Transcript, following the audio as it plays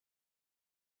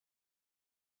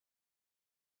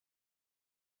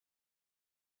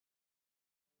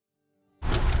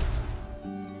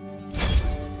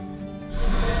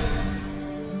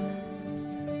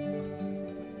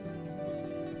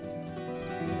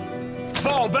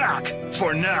Fall back!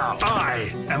 For now,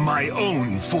 I am my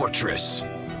own fortress.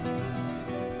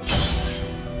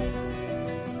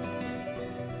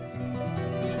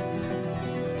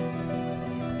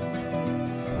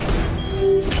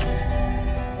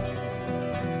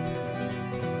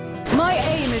 My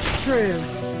aim is true.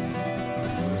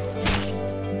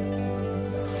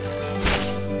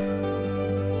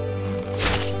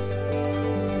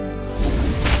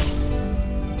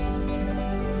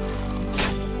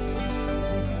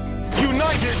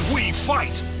 United we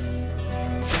fight!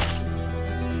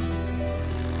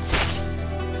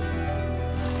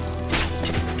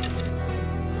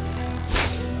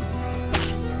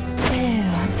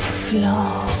 Air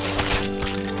flow.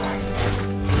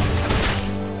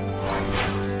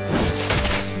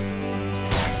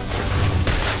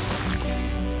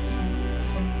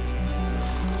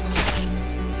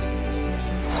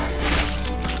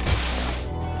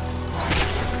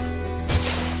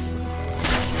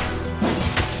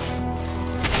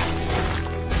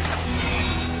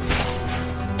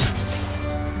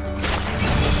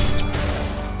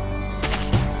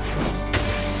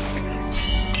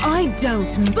 I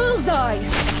don't bullseye!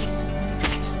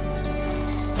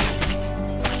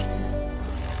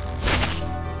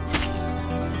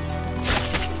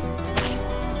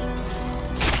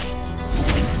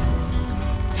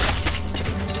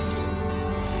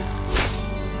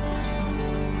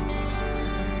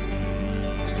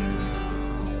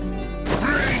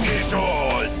 Bring it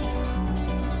on!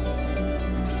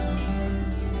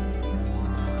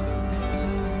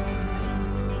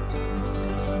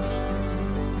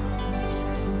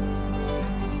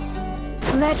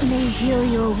 Let me heal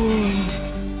your wound.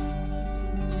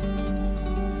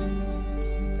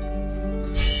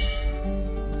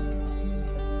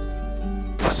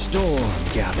 A storm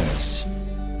gathers.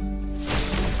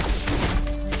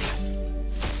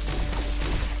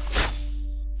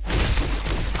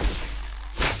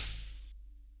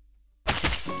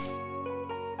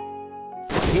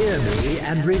 Hear me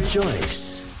and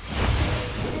rejoice.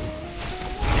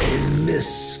 A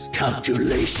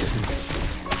miscalculation.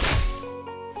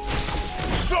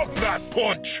 Suck that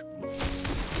punch!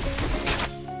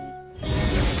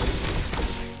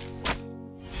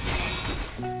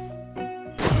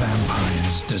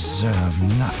 Vampires deserve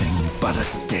nothing but a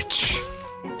ditch.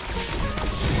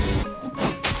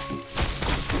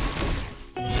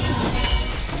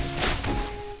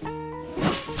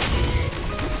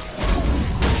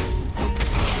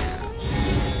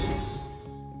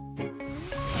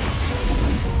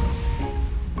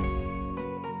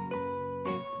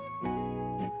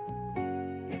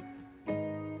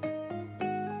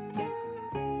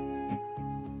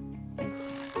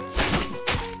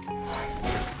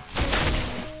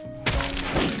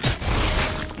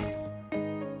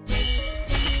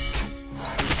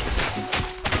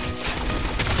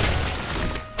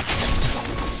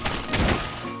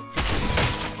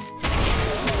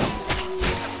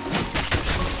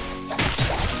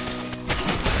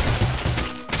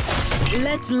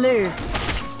 Let loose.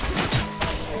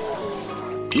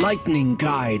 Lightning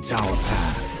guides our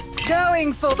path.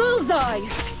 Going for bullseye!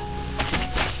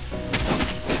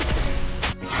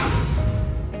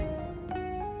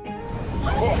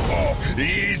 Ho ho!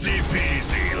 Easy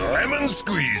peasy, lemon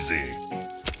squeezy!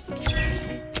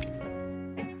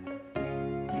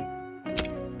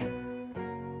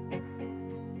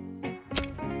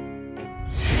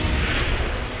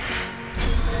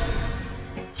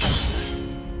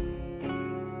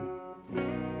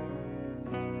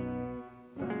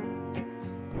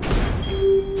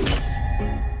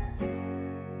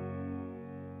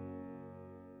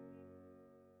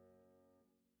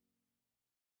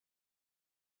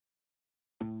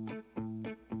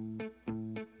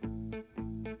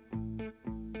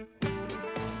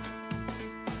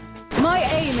 My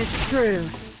aim is true.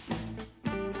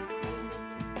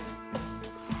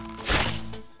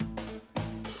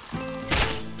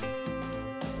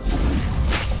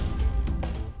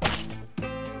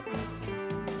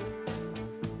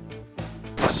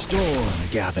 A storm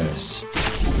gathers.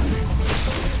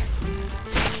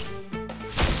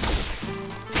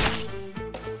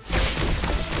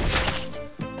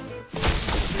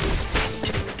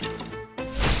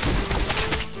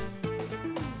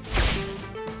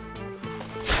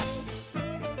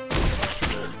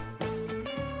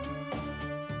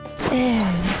 Air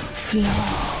flow.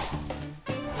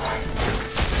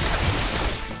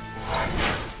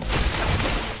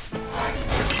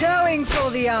 Going for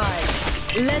the eye.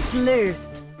 Let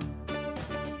loose.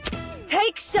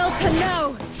 Take shelter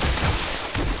now.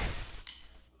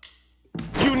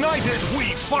 United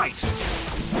we fight!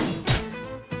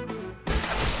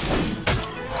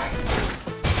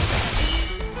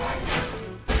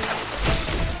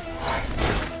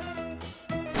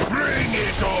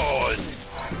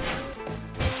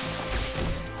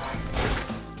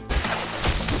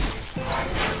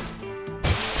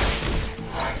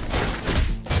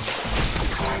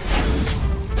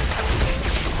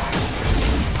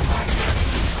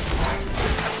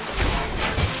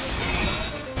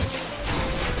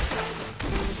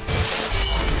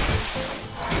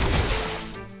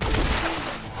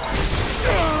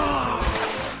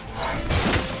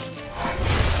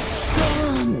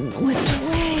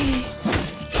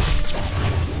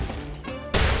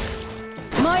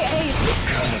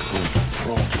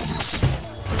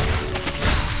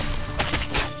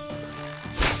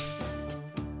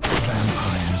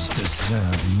 Vampires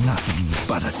deserve nothing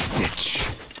but a ditch.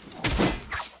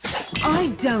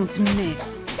 I don't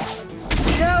miss.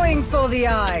 Going for the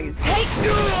eyes. Take...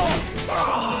 Reality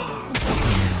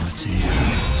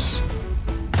hurts.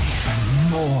 Even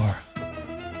more.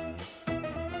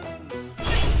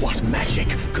 What magic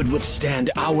could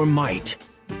withstand our might?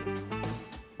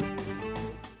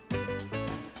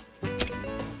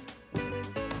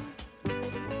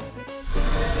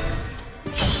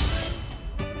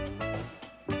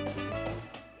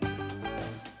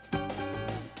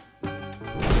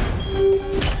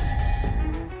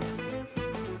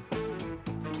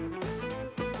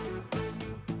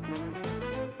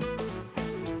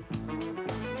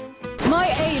 My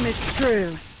aim is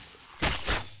true.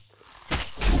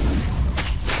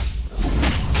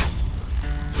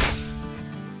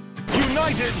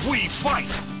 United we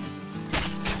fight!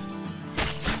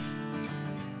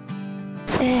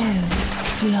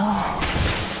 Flow.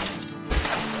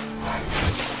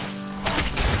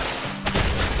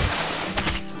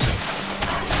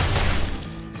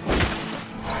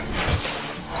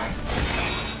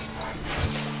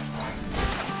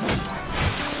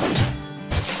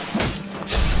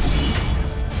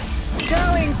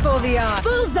 Going for the eye.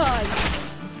 Bullseye!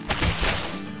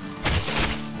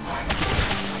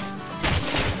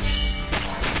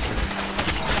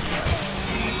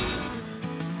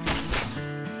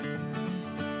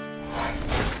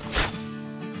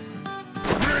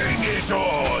 Bring it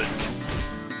on!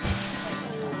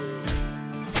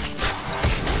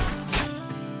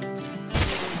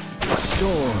 A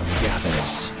storm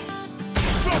gathers.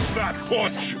 Suck that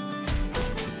punch!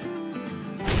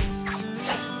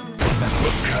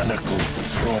 Mechanical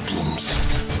problems.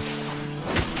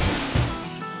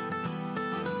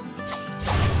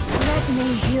 Let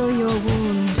me heal your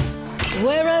wound.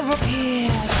 Wherever...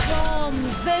 Here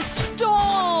comes the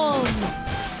storm!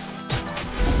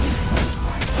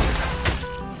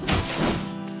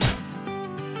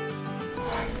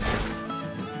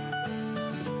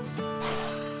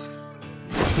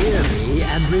 Hear me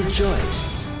and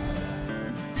rejoice.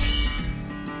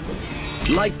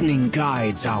 Lightning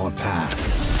guides our path.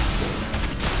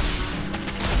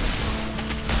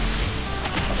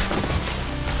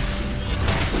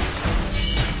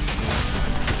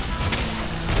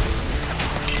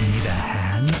 Need a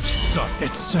hand? Suck.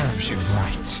 It serves you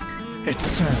right. It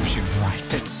serves you right.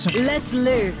 Let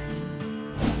loose.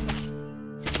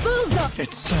 Bullseye!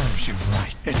 It serves you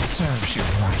right. It serves you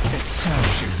right. It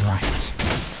serves you right.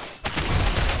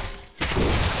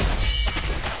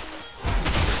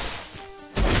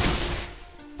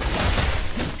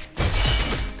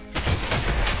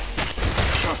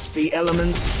 Trust the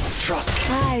elements. Trust.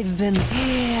 I've been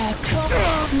here.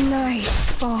 Night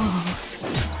falls.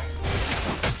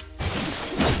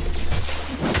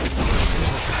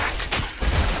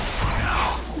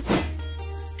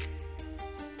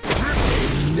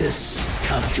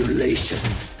 Miscalculation.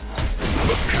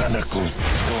 Mechanical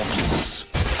problems.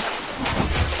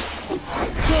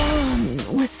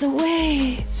 Gone with the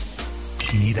waves.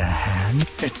 Need a hand?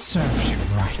 It serves you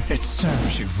right. It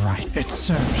serves you right. It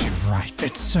serves you right.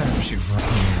 It serves you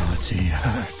right. Reality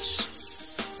hurts.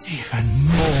 Even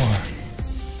more.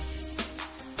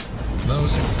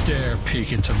 Those who dare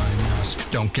peek into my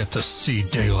mask don't get to see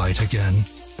daylight again.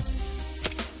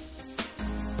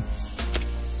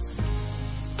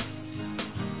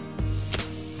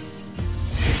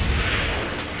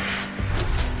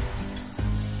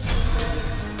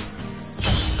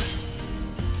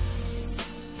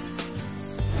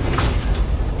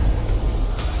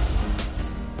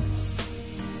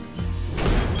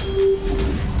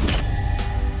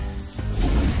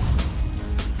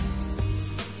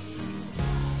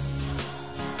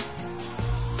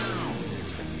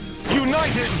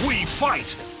 United we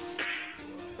fight!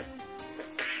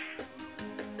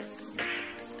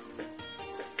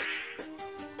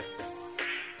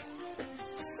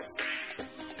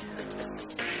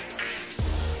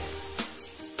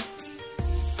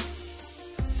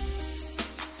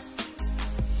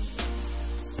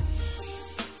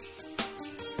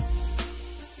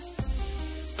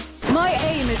 My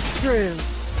aim is true.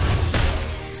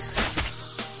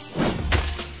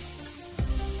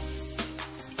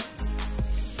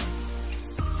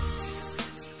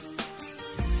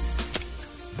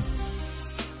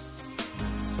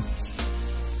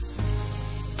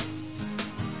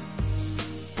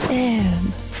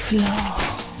 Flow.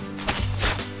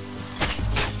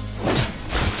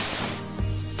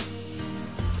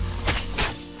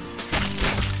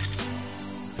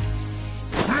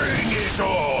 Bring it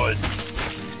on!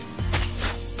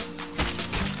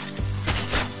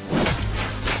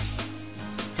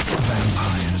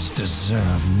 Vampires vampires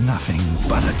deserve nothing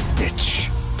but a ditch.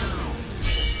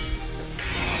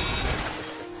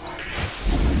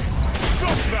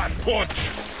 Suck that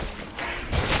punch!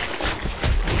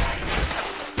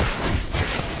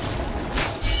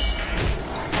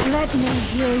 Let me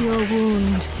heal your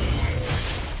wound.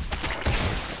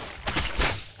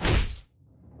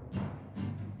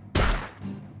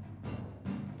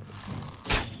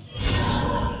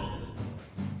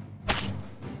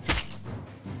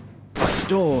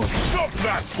 Storm. Suck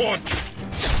that punch!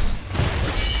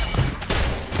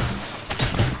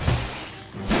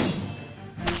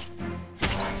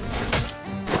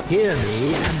 Hear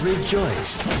me and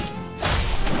rejoice.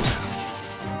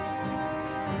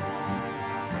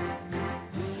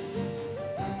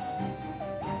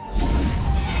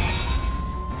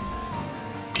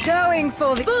 Going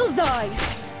for the bullseye!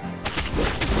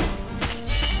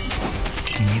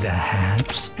 Need a hand?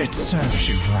 It serves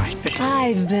you right.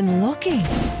 I've been looking.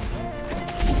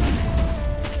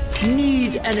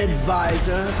 Need an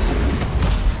advisor?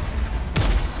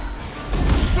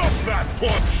 Suck that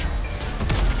punch!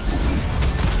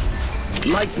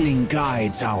 Lightning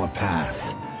guides our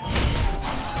path.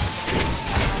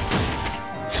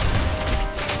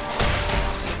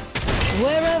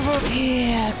 Wherever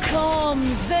here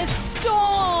comes the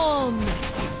storm!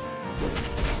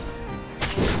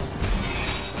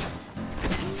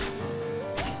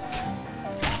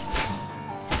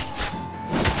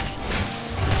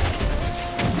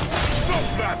 Suck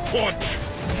that punch!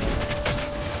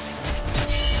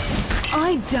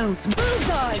 I don't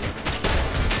bullseye!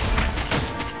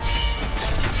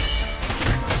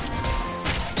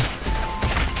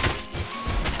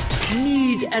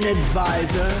 Need an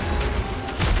advisor?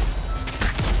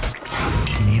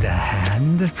 Need a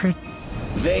hand?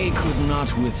 They could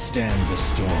not withstand the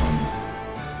storm.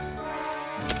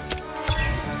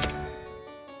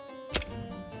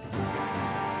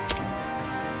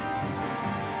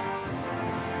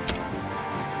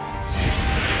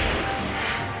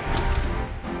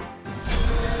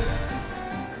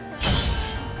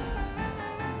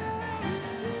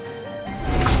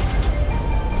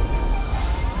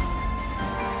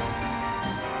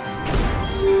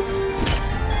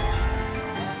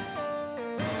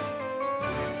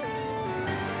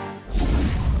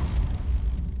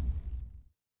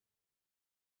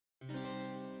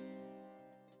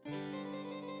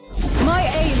 My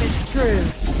aim is true.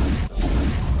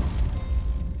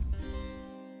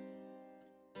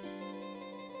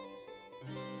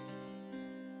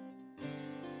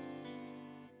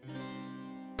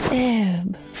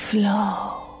 Ebb,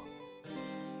 flow.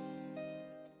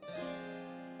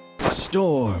 A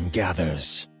storm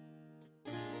gathers.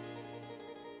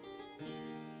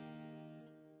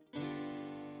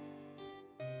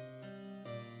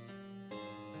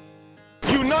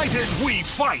 United we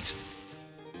fight!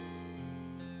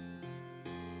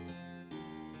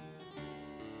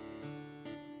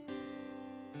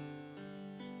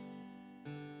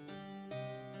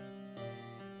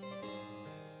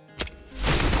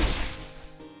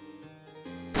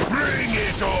 Bring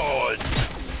it on!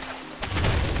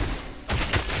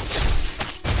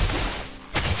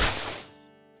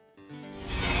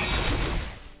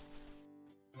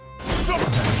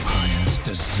 Vampires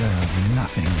deserve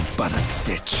nothing but a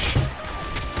ditch.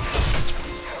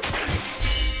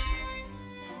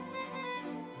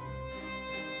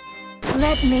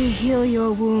 Let me heal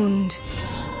your wound.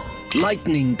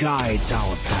 Lightning guides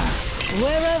our path.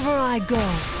 Wherever I go,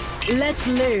 let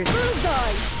loose.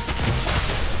 Bullseye!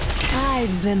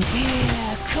 I've been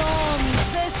here.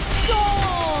 Comes the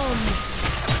storm!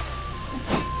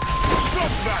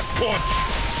 Suck that punch!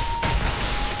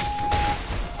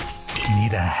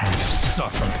 Need a hand?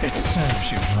 Suffer. It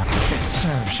serves you right. It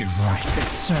serves you right.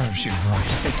 It serves you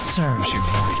right. It serves you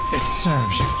right. It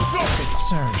serves you. It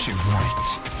serves you right.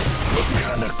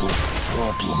 Mechanical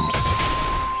problems.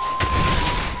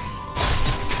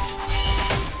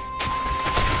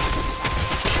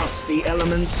 Trust the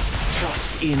elements,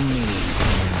 trust in me.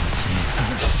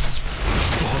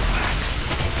 Fall back.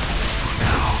 For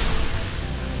now.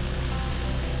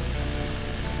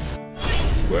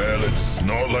 Well, it's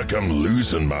not like I'm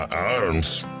losing my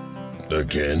arms.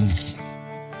 Again.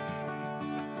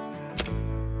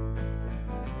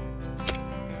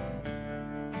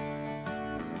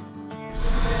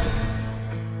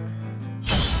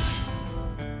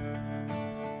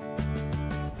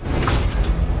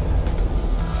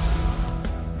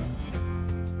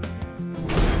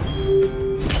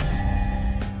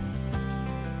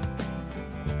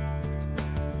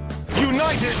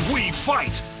 United we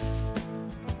fight!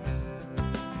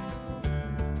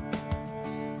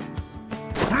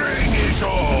 Bring it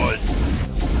on!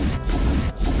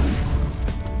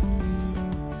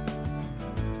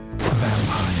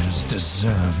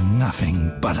 deserve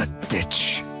nothing but a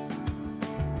ditch.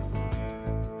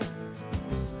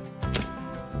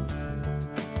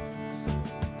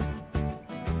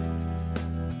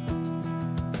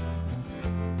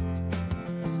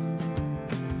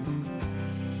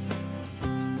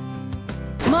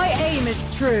 My aim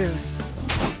is true.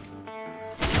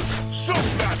 Suck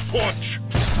that punch!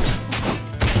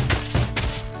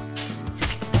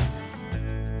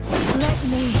 Let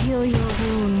me heal your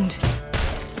wound.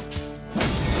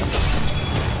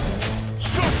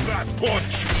 Suck that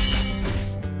punch!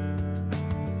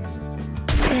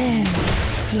 Then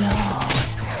flow.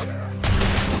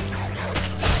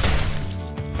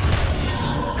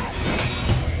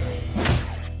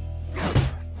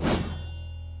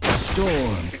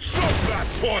 Storm. Suck that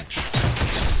punch!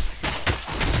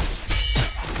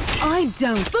 I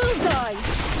don't. Bullseye!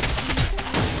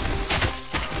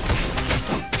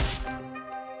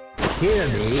 Hear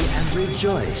me and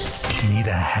rejoice. Need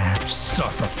a hand.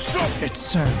 Suffer. It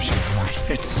serves you right.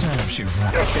 It serves you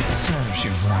right. It serves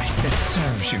you right. It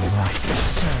serves you right. It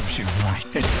serves you right.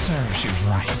 It serves you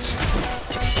right.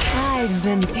 I've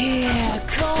been. Here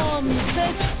comes the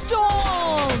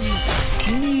storm!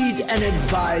 Need an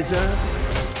advisor?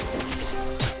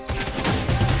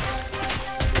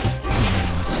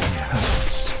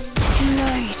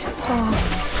 Night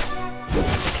falls.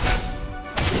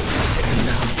 And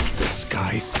now the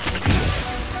sky's clear.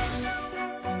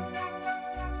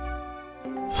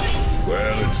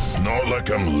 Well, it's not like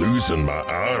I'm losing my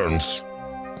arms.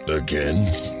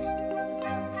 Again.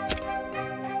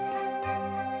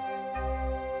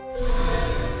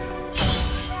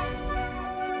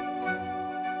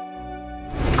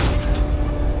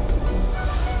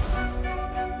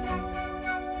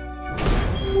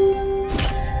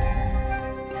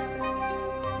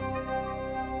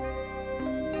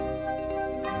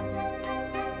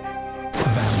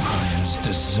 Vampires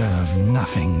deserve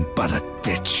nothing but a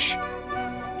ditch.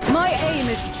 My aim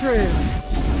is true.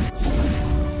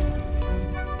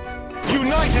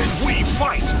 United we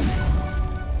fight!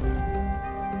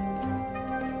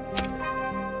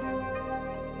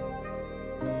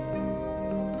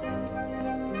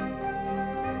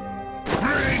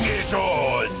 Bring it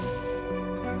on!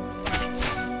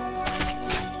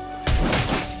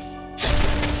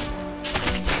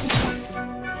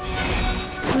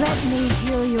 Let me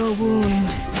heal your wound.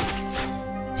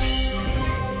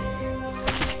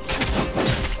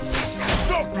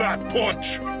 Suck that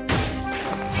punch!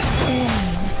 Then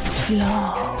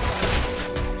flow.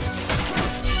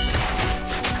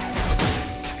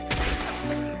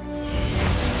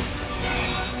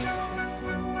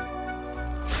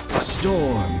 A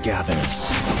storm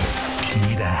gathers.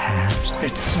 Need a hand.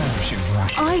 It serves you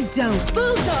right. I don't.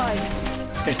 Bullseye!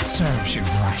 It serves you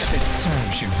right. It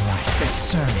serves you right. It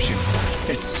serves you right.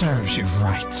 It serves you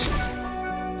right.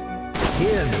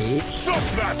 Hear me? Suck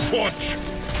that punch!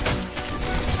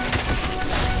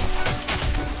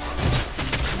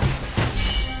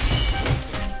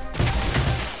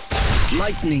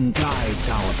 Lightning guides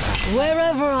our path.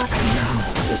 Wherever I... And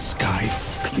now the sky's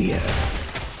clear.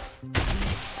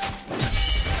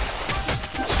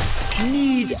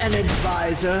 Need an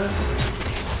advisor?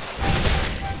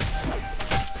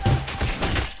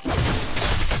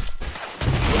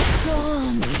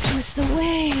 Gone was the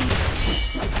way.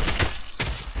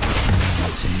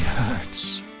 Reality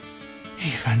hurts.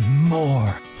 Even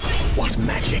more. What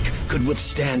magic could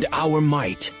withstand our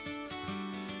might?